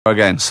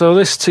Again. So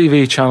this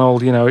TV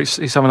channel, you know, it's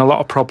having a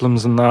lot of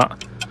problems and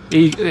that.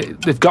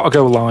 They've got to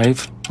go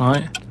live,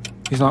 right?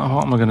 He's like,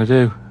 what am I going to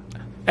do?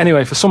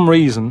 Anyway, for some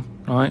reason,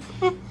 right,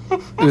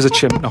 there was a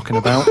chimp knocking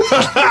about.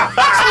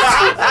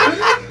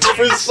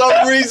 For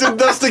some reason,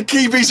 that's the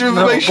key piece of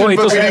information, but we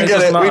didn't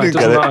get it. We didn't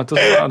get it. It doesn't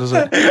matter, does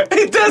it?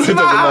 It doesn't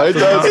matter.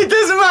 It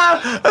doesn't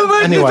matter.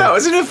 Imagine if that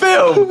was in a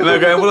film. And they're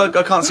going, well,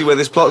 I can't see where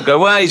this plot go.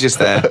 Well, he's just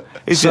there.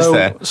 He's just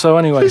there. So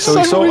anyway, so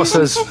he sort of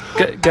says,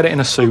 get it in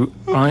a suit,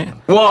 right?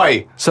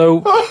 Why?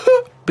 So,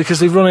 because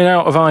they're running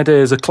out of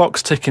ideas, the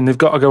clock's ticking, they've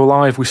got to go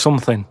live with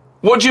something.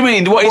 What do you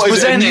mean? What he's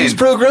presenting? Is it a news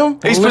programme?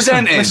 He's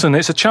presenting. Listen,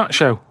 it's a chat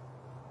show.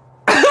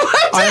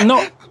 I'm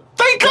not...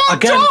 They can't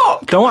Again,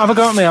 talk! Don't have a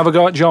go at me, have a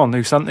go at John,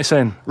 who sent this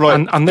in.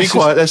 Right, and be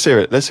quiet, let's hear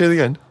it. Let's hear it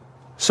again.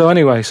 So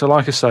anyway, so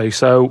like I say,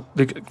 so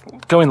they're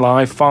going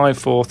live, 5,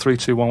 4, 3,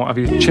 2, 1, what have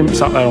you. Chimp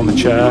sat there on the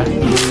chair.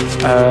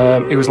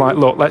 He was like,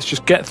 look, let's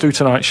just get through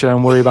tonight's show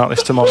and worry about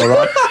this tomorrow,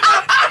 right?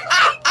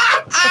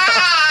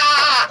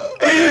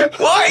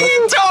 What are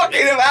you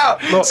talking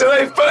about? Look, so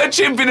they put a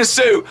chimp in a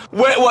suit.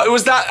 What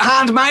was that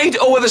handmade,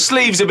 or were the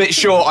sleeves a bit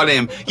short on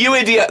him? You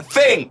idiot,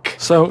 think!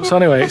 So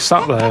anyway, it's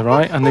sat there,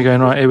 right? And they're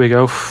going, right, here we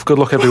go. Good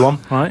luck, everyone,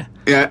 right?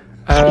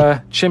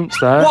 Yeah. Chimp's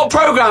there. What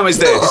programme is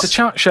this? It's a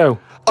chat show.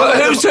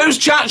 Whose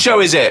chat show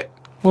is it?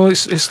 Well,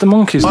 it's the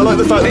monkeys. I like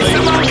the fact that It's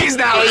the monkeys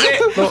now, is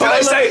it?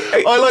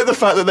 I like the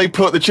fact that they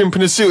put the chimp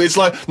in a suit. It's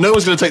like, no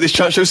one's going to take this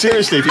chat show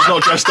seriously if he's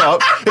not dressed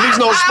up, if he's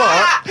not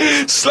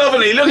smart.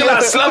 Slovenly, look at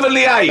that,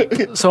 slovenly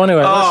ape. So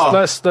anyway,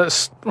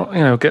 let's you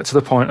know, get to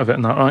the point of it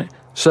and that, right?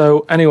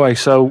 So anyway,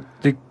 so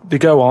they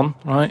go on,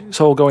 right?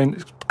 It's all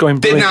going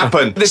Didn't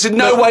happen. There's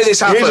no way this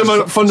happened. Here's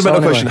a fundamental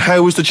anyway. question.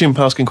 How was the chimp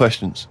asking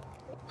questions?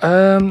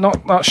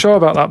 Not sure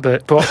about that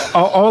bit, but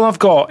all I've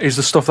got is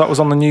the stuff that was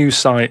on the news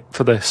site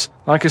for this.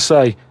 Like I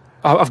say,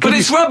 But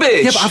it's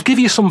rubbish. Yeah, but I've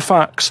given you some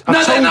facts.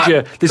 I've told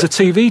you there's a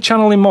TV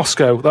channel in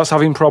Moscow that's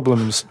having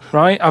problems,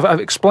 right?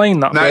 I've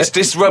explained that. No, bit.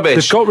 it's rubbish.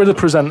 They've got rid of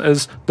the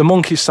presenters. The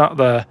monkeys sat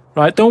there,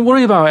 right? Don't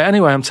worry about it.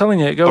 Anyway, I'm telling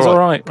you, it goes all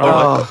right. It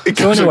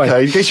goes So anyway,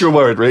 okay. In case you were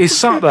worried, Rick. he's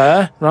sat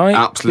there, right?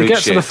 Absolute They get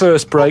shit. to the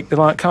first break, they're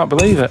like, can't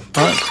believe it,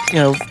 right? You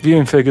know,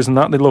 viewing figures and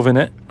that, they're loving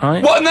it,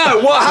 right? What? No.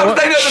 What? How did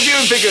they know the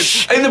viewing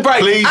figures in the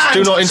break? Please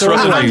do not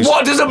interrupt the news.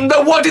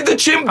 What did the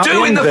chimp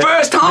do in the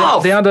first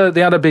half? They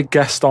had a big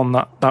guest on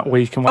that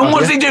week, and And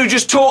what did he do?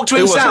 Just talk to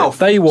himself?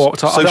 They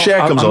walked out. So Cher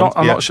comes on.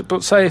 I'm not sure,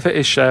 but say if it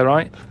is Cher,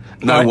 right?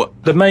 No, Right,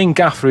 what? The main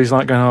gaffer is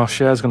like going, oh,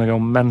 Cher's going to go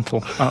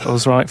mental at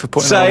us, right, for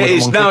putting Say on it with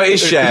is. the No, monkey. it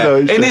is Cher. No,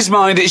 it's In Cher. his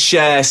mind, it's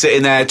Cher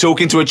sitting there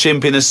talking to a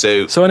chimp in a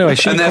suit. So anyway,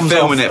 she and they're comes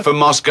filming off- it for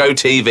Moscow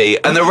TV,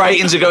 and the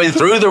ratings are going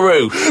through the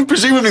roof.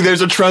 Presumably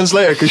there's a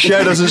translator because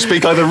Cher doesn't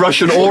speak either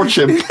Russian or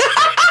chimp.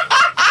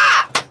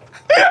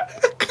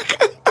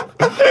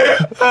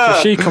 So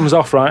she comes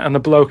off, right, and the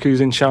bloke who's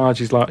in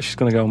charge is like, she's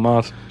going to go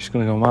mad. She's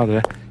going to go mad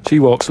here. She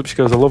walks up, she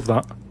goes, I love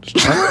that.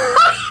 Right?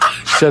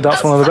 She said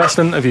that's one of the best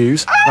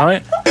interviews,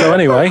 right? So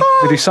anyway,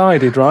 they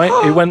decided, right,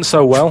 it went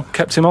so well,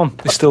 kept him on.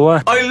 He's still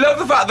there. I love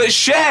the fact that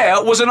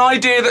Cher was an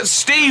idea that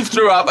Steve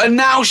threw up, and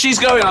now she's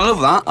going, I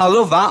love that, I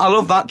love that, I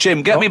love that,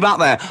 Jim, get me back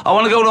there. I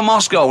want to go to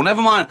Moscow,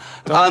 never mind.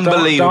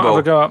 Unbelievable. Don't have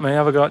a go at me,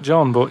 have a go at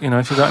John, but, you know,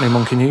 if you've got any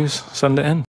monkey news, send it in.